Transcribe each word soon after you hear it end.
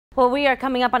Well, we are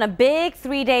coming up on a big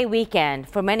 3-day weekend.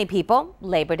 For many people,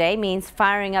 Labor Day means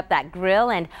firing up that grill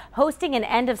and hosting an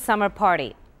end of summer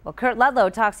party. Well, Kurt Ludlow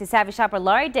talks to Savvy shopper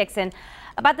Laurie Dixon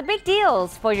about the big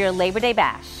deals for your Labor Day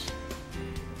bash.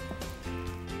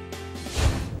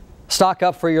 Stock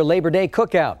up for your Labor Day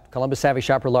cookout. Columbus Savvy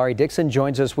shopper Laurie Dixon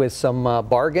joins us with some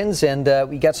bargains, and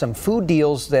we got some food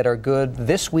deals that are good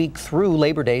this week through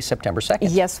Labor Day, September 2nd.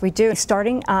 Yes, we do.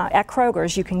 Starting at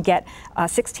Kroger's, you can get a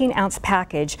 16-ounce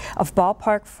package of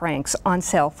Ballpark Franks on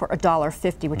sale for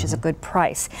 $1.50, which is a good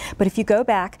price. But if you go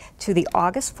back to the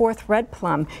August 4th Red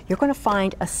Plum, you're going to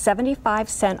find a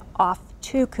 75-cent off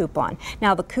 2 coupon.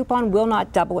 Now, the coupon will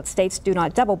not double. It states do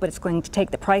not double, but it's going to take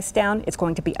the price down. It's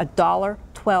going to be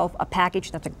 $1.12 a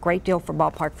package. That's a great deal for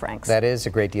Ballpark Franks. That is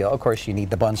a great deal. Of course, you need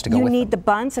the buns to go with them. You need the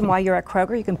buns, and while you're at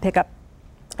Kroger, you can pick up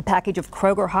a package of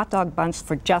Kroger hot dog buns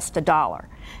for just $1.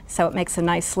 So it makes a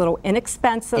nice little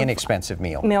inexpensive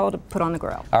meal to put on the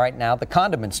grill. All right, now the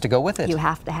condiments to go with it. You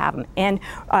have to have them. And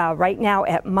right now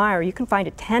at Meijer, you can find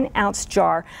a 10-ounce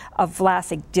jar of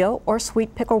Vlasic dill or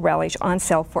sweet pickle relish on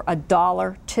sale for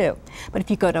 $1 too. But if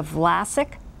you go to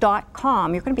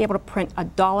Vlasic.com, you're going to be able to print a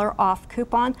 $1 off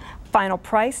coupon. Final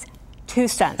price, 2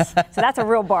 cents. So that's a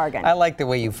real bargain. I like the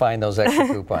way you find those extra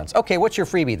coupons. Okay, what's your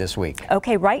freebie this week?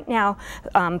 Okay, right now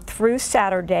through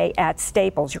Saturday at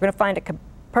Staples, you're going to find a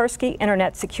Kaspersky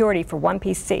Internet Security for one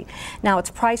PC. Now it's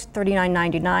priced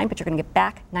 $39.99, but you're going to get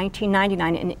back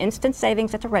 $19.99 in instant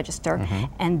savings at the register,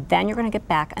 and then you're going to get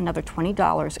back another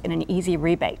 $20 in an easy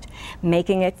rebate,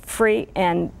 making it free.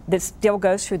 And this deal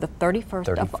goes through the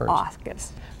 31st of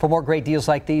August. For more great deals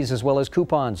like these, as well as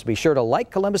coupons, be sure to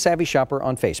like Columbus Savvy Shopper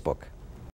on Facebook.